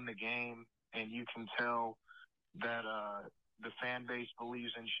won the game. And you can tell that the fan base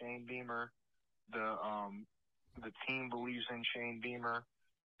believes in Shane Beamer. The team believes in Shane Beamer,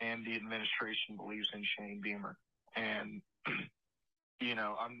 and the administration believes in Shane Beamer. And,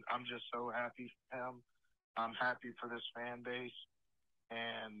 I'm just so happy for him. I'm happy for this fan base.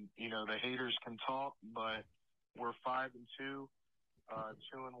 And, the haters can talk, but we're 5-2, 2-1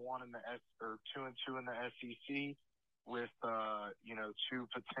 in the 2-2 in the SEC with, two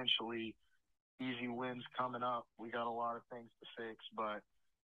potentially easy wins coming up. We got a lot of things to fix, but,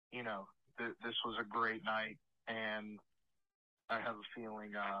 this was a great night. And I have a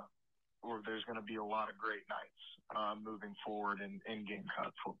feeling there's going to be a lot of great nights moving forward in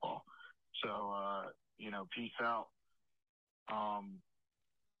Gamecock football. So, peace out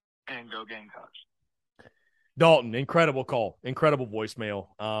and go Gamecocks. Dalton, incredible call, incredible voicemail.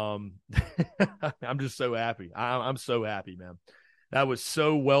 I'm just so happy. I'm so happy, man. That was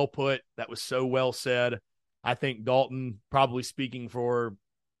so well put. That was so well said. I think Dalton probably speaking for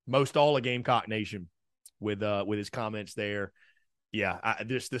most all of Gamecock Nation with his comments there. Yeah,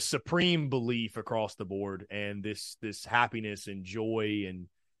 this the supreme belief across the board, and this happiness and joy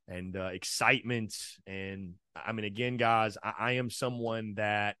and excitement. And I mean, again, guys, I am someone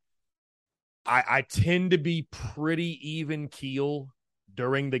that I tend to be pretty even keel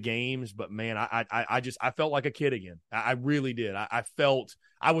during the games, but man, I felt like a kid again. I really did. I felt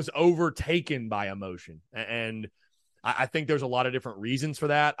I was overtaken by emotion, and I think there's a lot of different reasons for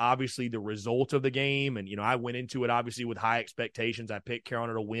that. Obviously, the result of the game, and I went into it obviously with high expectations. I picked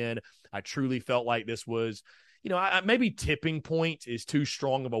Carolina to win. I truly felt like this was, maybe tipping point is too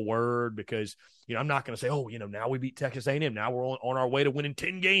strong of a word because I'm not going to say, oh, now we beat Texas A&M. Now we're on our way to winning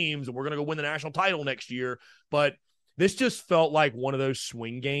 10 games and we're going to go win the national title next year. But this just felt like one of those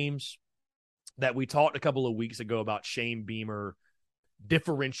swing games that we talked a couple of weeks ago about Shane Beamer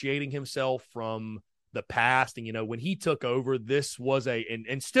differentiating himself from the past. And, when he took over, this was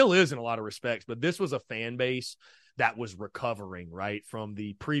and still is in a lot of respects, but this was a fan base that was recovering, right, from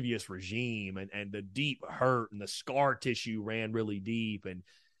the previous regime and the deep hurt and the scar tissue ran really deep. And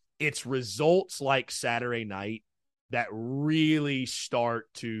it's results like Saturday night that really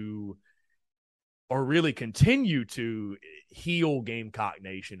start to or really continue to heal Gamecock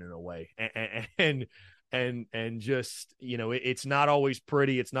Nation in a way. And just, it's not always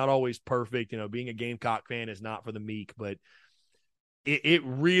pretty. It's not always perfect. Being a Gamecock fan is not for the meek, but it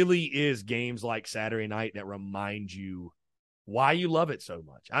really is games like Saturday night that remind you why you love it so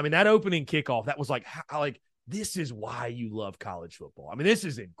much. I mean, that opening kickoff, that was like this is why you love college football. I mean, this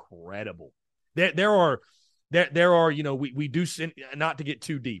is incredible. There are, we do, not to get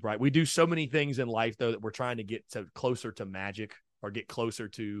too deep, right? We do so many things in life, though, that we're trying to get closer to magic or get closer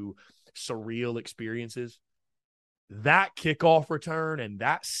to surreal experiences. That kickoff return and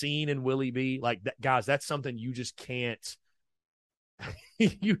that scene in Willie B, like that, guys, that's something you just can't,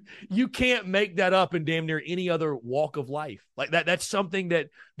 you can't make that up in damn near any other walk of life. Like that's something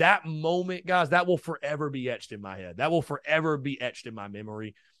that moment, guys, that will forever be etched in my head. That will forever be etched in my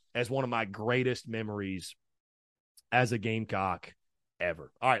memory as one of my greatest memories as a Gamecock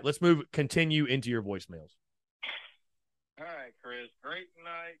ever. All right, let's continue into your voicemails. All right, Chris. Great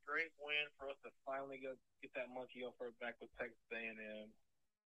night, great win for us to finally get that monkey off our back with Texas A&M.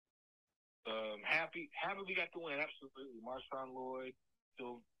 Happy we got the win. Absolutely. Marshawn Lloyd,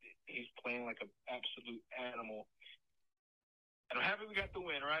 still He's playing like an absolute animal. And I'm happy we got the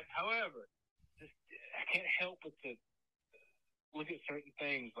win, right? However, I can't help but to look at certain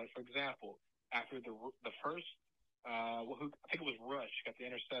things. Like, for example, after the first, I think it was Rush, got the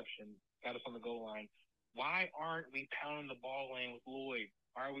interception, got us on the goal line. Why aren't we pounding the ball lane with Lloyd?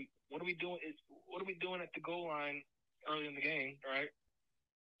 What are we doing? What are we doing at the goal line early in the game, right?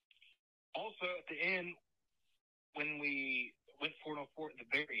 Also, at the end, when we went for it on fourth, at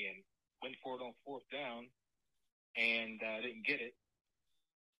the very end, went for it on fourth down, and didn't get it.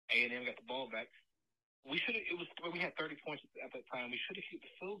 A&M got the ball back. We had 30 points at that time. We should have kicked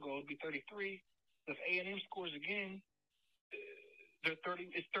the field goal. It'd be 33. If A&M scores again, it's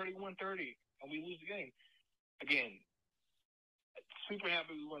 31-30, and we lose the game. Again, super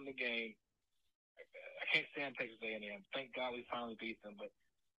happy we won the game. I can't stand Texas A&M. Thank God we finally beat them. But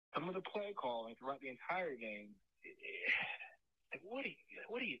some of the play calling throughout the entire game, like, what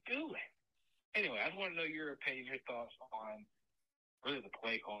are you doing? Anyway, I just want to know your opinion, your thoughts on really the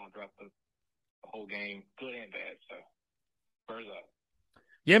play calling throughout the whole game, good and bad. So, spurs up.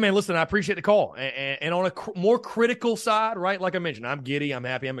 Yeah, man, listen, I appreciate the call. And on a more critical side, right, like I mentioned, I'm giddy, I'm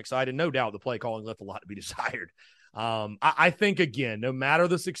happy, I'm excited. No doubt the play calling left a lot to be desired. I think, again, no matter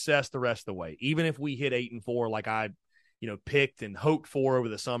the success the rest of the way, even if we hit 8-4 like I picked and hoped for over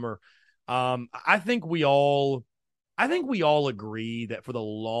the summer, I think we all agree that for the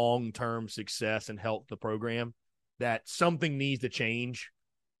long-term success and health of the program, that something needs to change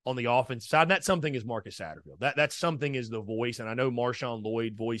on the offensive side. And that something is Marcus Satterfield. That something is the voice. And I know Marshawn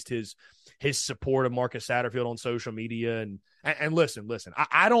Lloyd voiced his support of Marcus Satterfield on social media. And listen,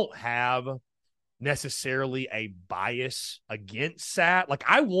 I don't have necessarily a bias against Sat. Like,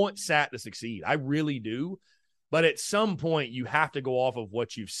 I want Sat to succeed. I really do. But at some point, you have to go off of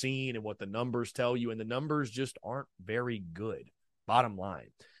what you've seen and what the numbers tell you, and the numbers just aren't very good, bottom line.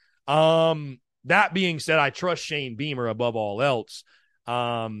 That being said, I trust Shane Beamer above all else.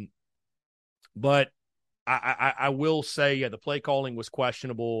 But I will say, yeah, the play calling was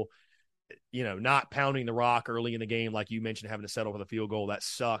questionable. Not pounding the rock early in the game, like you mentioned, having to settle for the field goal, that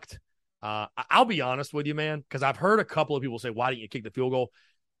sucked. I'll be honest with you, man, because I've heard a couple of people say, why didn't you kick the field goal?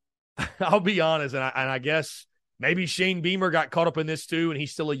 I'll be honest, and I guess maybe Shane Beamer got caught up in this too, and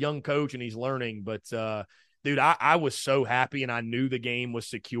he's still a young coach and he's learning. But, dude, I was so happy, and I knew the game was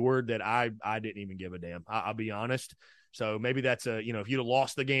secured that I didn't even give a damn. I'll be honest. So maybe that's if you'd have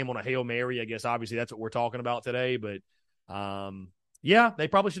lost the game on a Hail Mary, I guess obviously that's what we're talking about today. But, yeah, they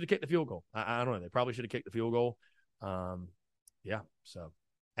probably should have kicked the field goal. I don't know. They probably should have kicked the field goal. Yeah, so.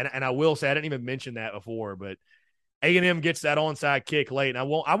 And I will say, I didn't even mention that before, but A&M gets that onside kick late, and I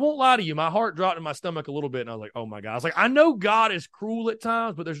won't lie to you. My heart dropped in my stomach a little bit, and I was like, oh, my God. I was like, I know God is cruel at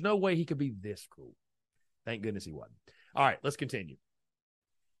times, but there's no way he could be this cruel. Thank goodness he wasn't. All right, let's continue.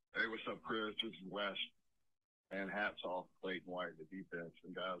 Hey, what's up, Chris? This is Wes. And hats off Clayton White, the defense,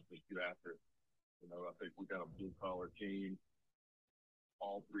 and guys, just get after it. I think we got a blue-collar team.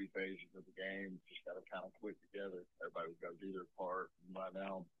 All three phases of the game just got to kind of click together. Everybody's got to do their part. And right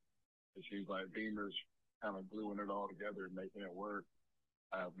now, it seems like Beamer's kind of gluing it all together and making it work.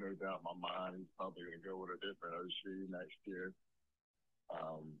 I have no doubt in my mind he's probably going to go with a different OC next year.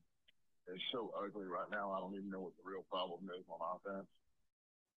 It's so ugly right now. I don't even know what the real problem is on offense.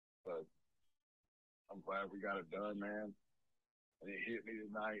 But I'm glad we got it done, man. And it hit me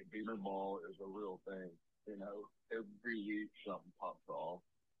tonight. Beamer ball is a real thing. Every week something pops off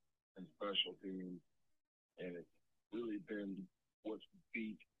in special teams, and it's really been what's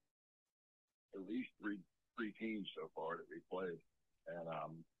beat at least three teams so far that we played, and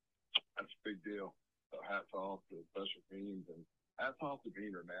that's a big deal. So hats off to the special teams, and hats off to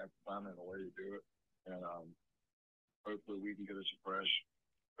Beamer, man, for finding a way to do it. And hopefully we can get us a fresh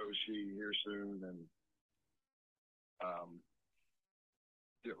OC here soon and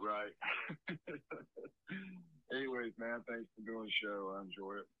get right. Anyways, man, thanks for doing the show. I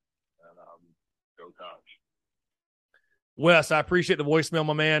enjoy it. And go Cox. Wes, I appreciate the voicemail,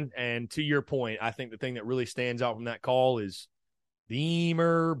 my man. And to your point, I think the thing that really stands out from that call is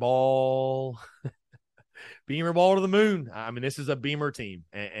Beamer ball. Beamer ball to the moon. I mean, this is a Beamer team.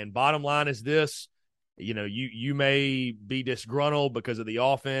 And bottom line is this. You may be disgruntled because of the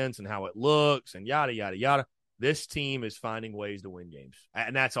offense and how it looks and yada, yada, yada. This team is finding ways to win games,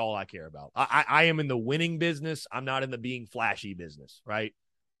 and that's all I care about. I am in the winning business. I'm not in the being flashy business, right?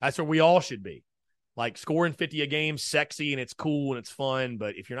 That's where we all should be. Like, scoring 50 a game, sexy, and it's cool, and it's fun,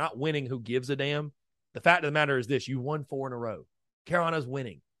 but if you're not winning, who gives a damn? The fact of the matter is this. You won 4 in a row. Carolina's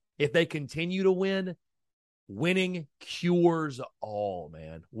winning. If they continue to win, winning cures all,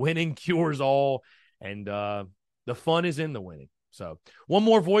 man. Winning cures all, and the fun is in the winning. So one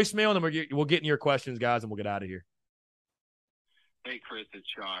more voicemail, and then we'll get in your questions, guys, and we'll get out of here. Hey, Chris, it's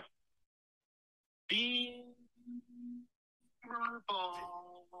Josh.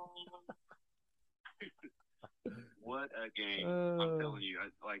 What a game. I'm telling you,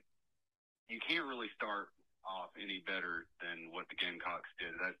 you can't really start off any better than what the Gamecocks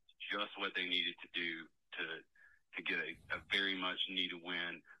did. That's just what they needed to do to get a very much needed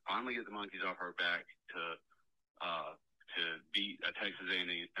win. Finally get the monkeys off our back to beat a Texas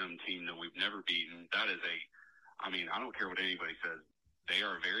A&M team that we've never beaten. That is I don't care what anybody says. They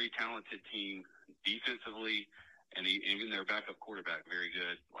are a very talented team defensively, and even their backup quarterback, very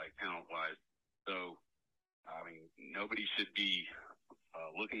good, talent-wise. So, nobody should be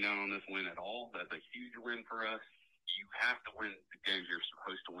looking down on this win at all. That's a huge win for us. You have to win the games you're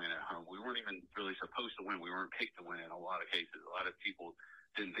supposed to win at home. We weren't even really supposed to win. We weren't picked to win in a lot of cases. A lot of people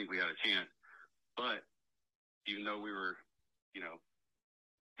didn't think we had a chance. But even though we were,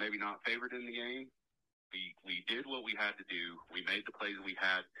 maybe not favored in the game, we did what we had to do. We made the plays we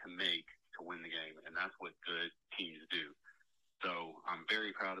had to make to win the game, and that's what good teams do. So I'm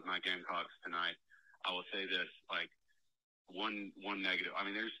very proud of my Gamecocks tonight. I will say this, one negative.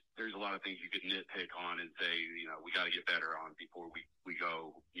 There's a lot of things you could nitpick on and say, we got to get better on before we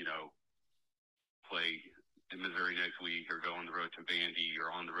go, play in Missouri next week or go on the road to Vandy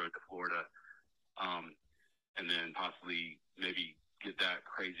or on the road to Florida, and then possibly maybe get that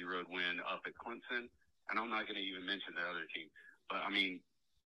crazy road win up at Clemson. And I'm not going to even mention the other team. But,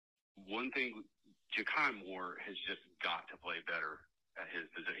 one thing, Ja'Kai Moore has just got to play better at his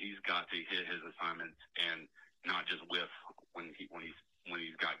position. He's got to hit his assignments and not just whiff when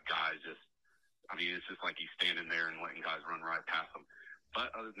he's got guys just – it's just like he's standing there and letting guys run right past him.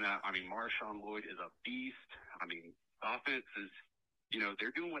 But other than that, Marshawn Lloyd is a beast. Offense is –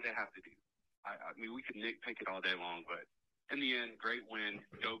 they're doing what they have to do. We could nitpick it all day long, but in the end, great win.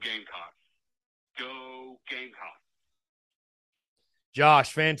 Go Gamecocks. Go Gamecocks.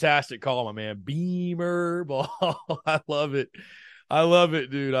 Josh, fantastic call, my man. Beamer ball. I love it. I love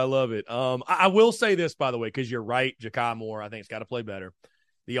it, dude. I love it. I will say this, by the way, because you're right. Ja'Kai Moore, I think, has got to play better.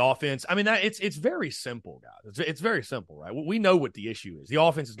 The offense, it's very simple, guys. It's very simple, right? We know what the issue is. The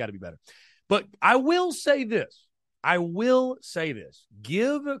offense has got to be better. But I will say this.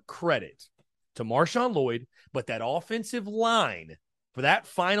 Give credit to Marshawn Lloyd, but that offensive line for that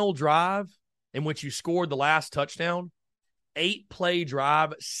final drive in which you scored the last touchdown, 8-play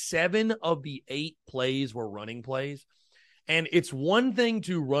drive, 7 of the 8 plays were running plays. And it's one thing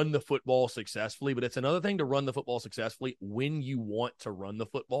to run the football successfully, but it's another thing to run the football successfully when you want to run the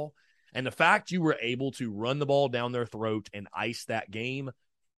football. And the fact you were able to run the ball down their throat and ice that game,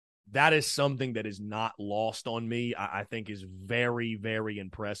 that is something that is not lost on me. I think is very, very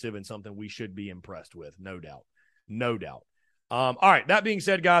impressive and something we should be impressed with. No doubt. No doubt. All right. That being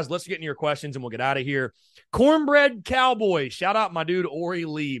said, guys, let's get into your questions and we'll get out of here. Cornbread Cowboy. Shout out my dude, Ori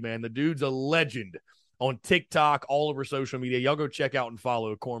Lee, man. The dude's a legend on TikTok, all over social media. Y'all go check out and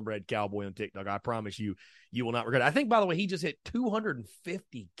follow Cornbread Cowboy on TikTok. I promise you, you will not regret it. I think, by the way, he just hit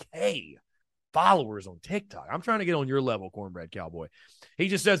 250K followers on TikTok. I'm trying to get on your level, Cornbread Cowboy. He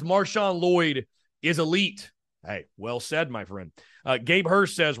just says Marshawn Lloyd is elite. Hey, well said, my friend. Gabe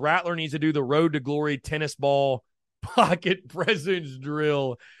Hurst says Rattler needs to do the Road to Glory tennis ball pocket presence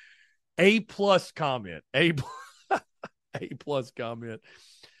drill. A-plus comment. A-plus comment.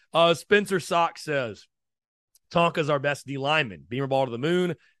 Spencer Sock says Tonka's our best D lineman. Beamer ball to the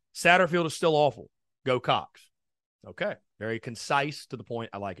moon. Satterfield is still awful. Go Cox. Okay. Very concise, to the point.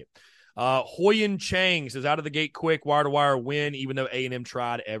 I like it. Hoyen Chang says out of the gate quick, wire-to-wire win, even though A&M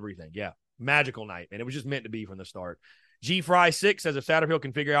tried everything. Yeah. Magical night, man. It was just meant to be from the start. G Fry 6 says if Satterfield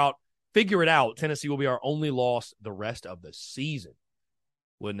can figure it out, Tennessee will be our only loss the rest of the season.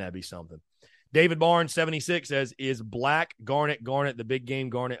 Wouldn't that be something? David Barnes 76 says, is Black Garnet the big game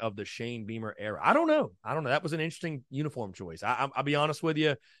Garnet of the Shane Beamer era? I don't know. That was an interesting uniform choice. I'll be honest with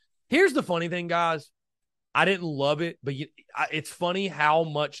you. Here's the funny thing, guys. I didn't love it, but it's funny how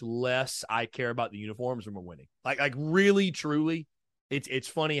much less I care about the uniforms when we're winning. Like really, truly, it's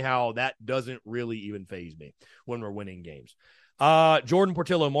funny how that doesn't really even faze me when we're winning games. Jordan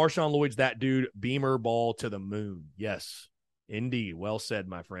Portillo, Marshawn Lloyd's that dude. Beamer ball to the moon. Yes, indeed. Well said,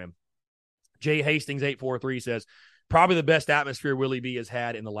 my friend. Jay Hastings 843 says, probably the best atmosphere Willie B has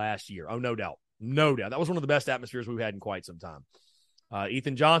had in the last year. Oh, no doubt. No doubt. That was one of the best atmospheres we've had in quite some time.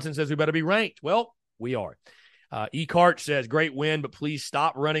 Ethan Johnson says we better be ranked. Well, we are. E. Cart says, great win, but please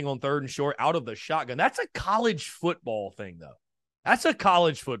stop running on 3rd and short out of the shotgun. That's a college football thing, though. That's a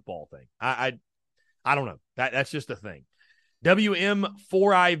college football thing. I don't know. That's just a thing.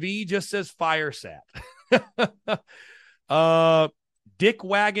 WM4IV just says fire sat.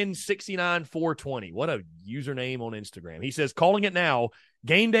 Dickwagon69420. What a username on Instagram. He says, calling it now.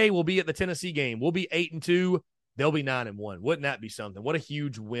 Game day will be at the Tennessee game. We'll be 8-2. They'll be 9-1. Wouldn't that be something? What a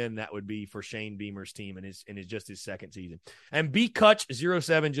huge win that would be for Shane Beamer's team in his just his second season. And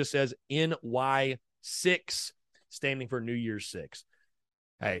BCutch07 just says NY6, standing for New Year's 6.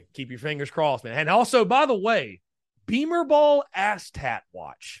 Hey, keep your fingers crossed, man. And also, by the way, Beamer Ball Ass Tat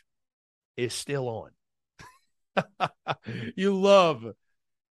Watch is still on. You love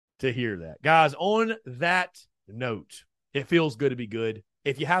to hear that. Guys, on that note, it feels good to be good.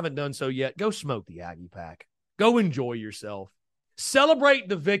 If you haven't done so yet, go smoke the Aggie Pack. Go enjoy yourself. Celebrate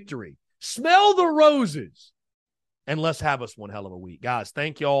the victory. Smell the roses. And let's have us one hell of a week. Guys,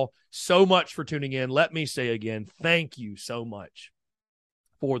 thank y'all so much for tuning in. Let me say again, thank you so much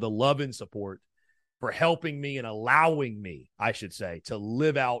for the love and support, for helping me and allowing me, I should say, to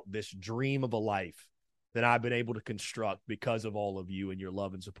live out this dream of a life that I've been able to construct because of all of you and your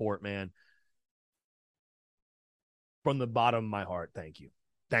love and support, man. From the bottom of my heart, thank you.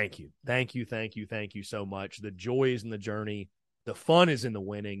 Thank you. Thank you, thank you, thank you so much. The joy is in the journey. The fun is in the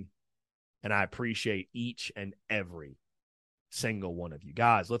winning. And I appreciate each and every single one of you.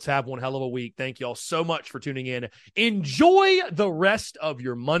 Guys, let's have one hell of a week. Thank you all so much for tuning in. Enjoy the rest of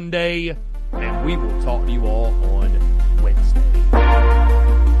your Monday, and we will talk to you all on